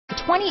The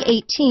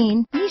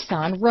 2018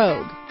 Nissan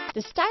Rogue.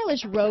 The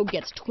stylish Rogue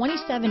gets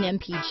 27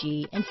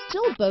 mpg and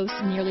still boasts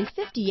nearly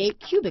 58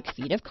 cubic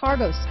feet of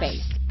cargo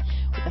space.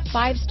 With a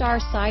 5-star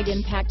side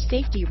impact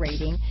safety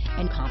rating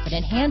and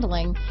confident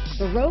handling,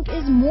 the Rogue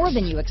is more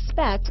than you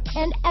expect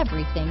and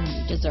everything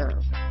you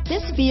deserve.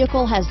 This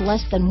vehicle has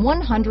less than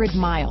 100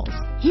 miles.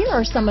 Here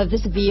are some of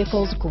this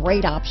vehicle's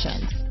great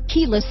options: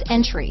 keyless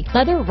entry,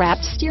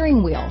 leather-wrapped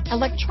steering wheel,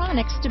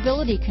 electronic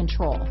stability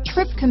control,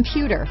 trip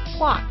computer,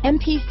 clock,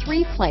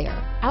 MP3 player,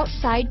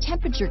 outside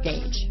temperature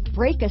gauge,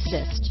 brake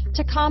assist,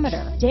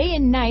 tachometer, day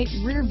and night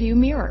rear view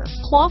mirror,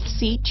 cloth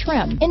seat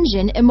trim,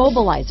 engine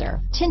immobilizer,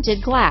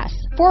 tinted glass,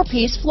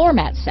 4-piece floor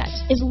mat set.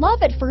 Is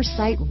love at first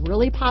sight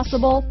really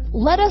possible?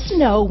 Let us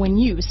know when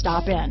you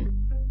stop in.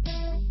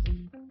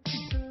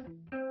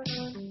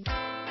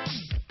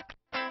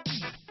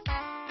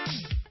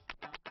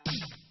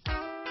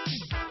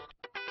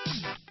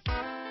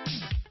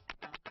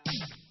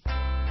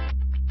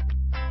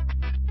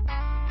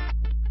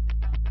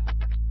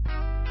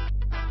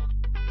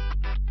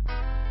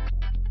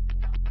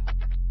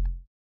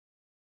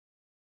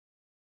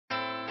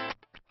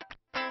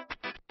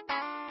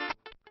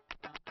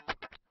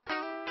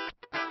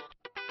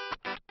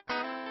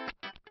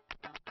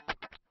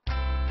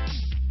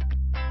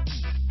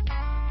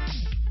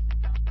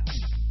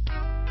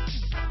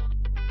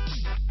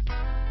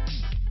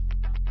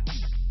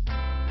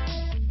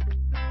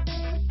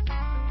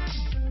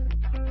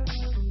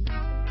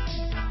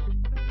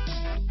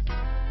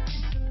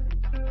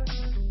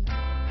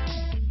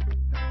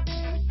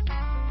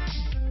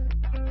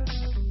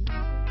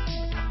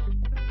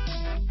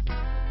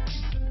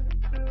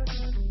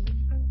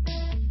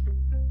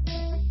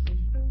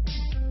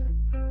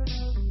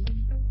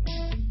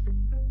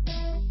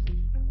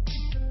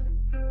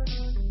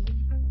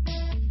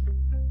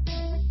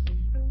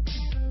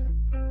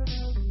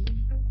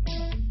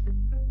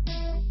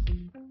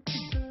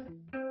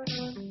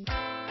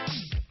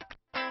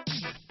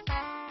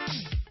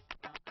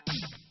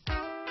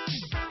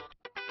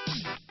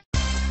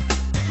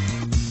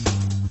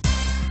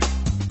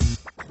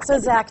 So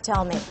Zach,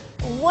 tell me,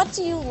 what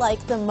do you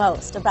like the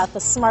most about the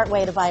smart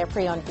way to buy a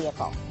pre-owned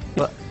vehicle?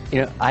 Well,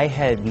 I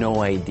had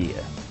no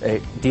idea a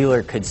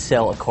dealer could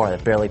sell a car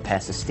that barely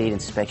passed the state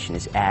inspection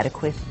as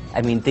adequate.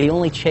 I mean, they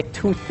only check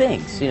 2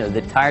 things.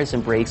 The tires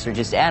and brakes are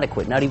just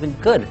adequate, not even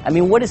good. I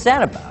mean, what is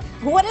that about?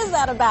 What is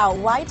that about?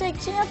 Why take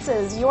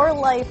chances? Your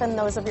life and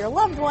those of your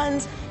loved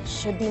ones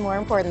should be more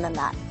important than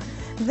that.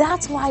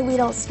 That's why we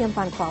don't skimp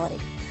on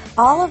quality.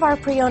 All of our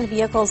pre-owned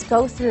vehicles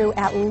go through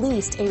at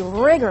least a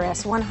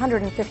rigorous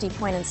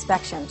 150-point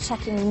inspection,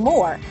 checking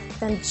more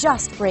than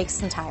just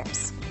brakes and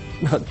tires.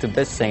 The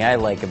best thing I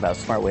like about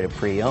Smart Way to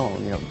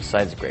Pre-Own,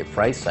 besides the great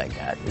price I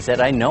got, is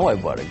that I know I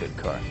bought a good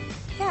car.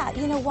 Yeah,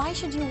 why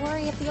should you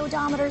worry if the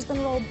odometer's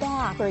been rolled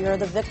back, or you're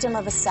the victim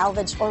of a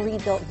salvaged or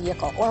rebuilt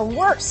vehicle, or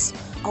worse,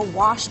 a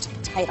washed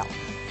title?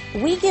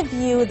 We give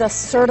you the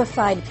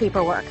certified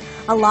paperwork,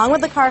 along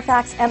with the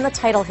Carfax and the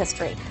title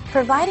history,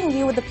 providing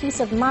you with the peace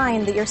of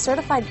mind that your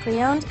certified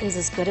pre-owned is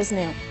as good as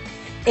new.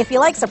 If you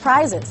like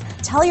surprises,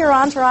 tell your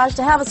entourage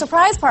to have a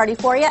surprise party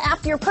for you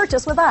after your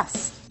purchase with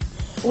us.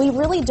 We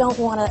really don't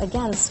want to,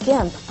 again,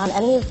 skimp on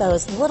any of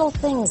those little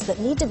things that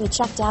need to be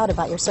checked out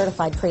about your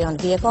certified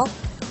pre-owned vehicle.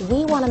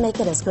 We want to make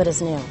it as good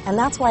as new, and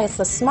that's why it's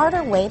the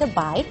smarter way to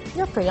buy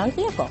your pre-owned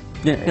vehicle.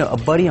 A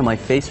buddy on my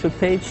Facebook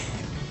page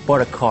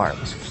bought a car. It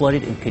was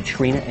flooded in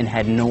Katrina and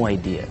had no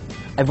idea.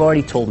 I've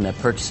already told him that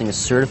purchasing a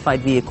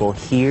certified vehicle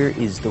here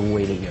is the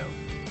way to go.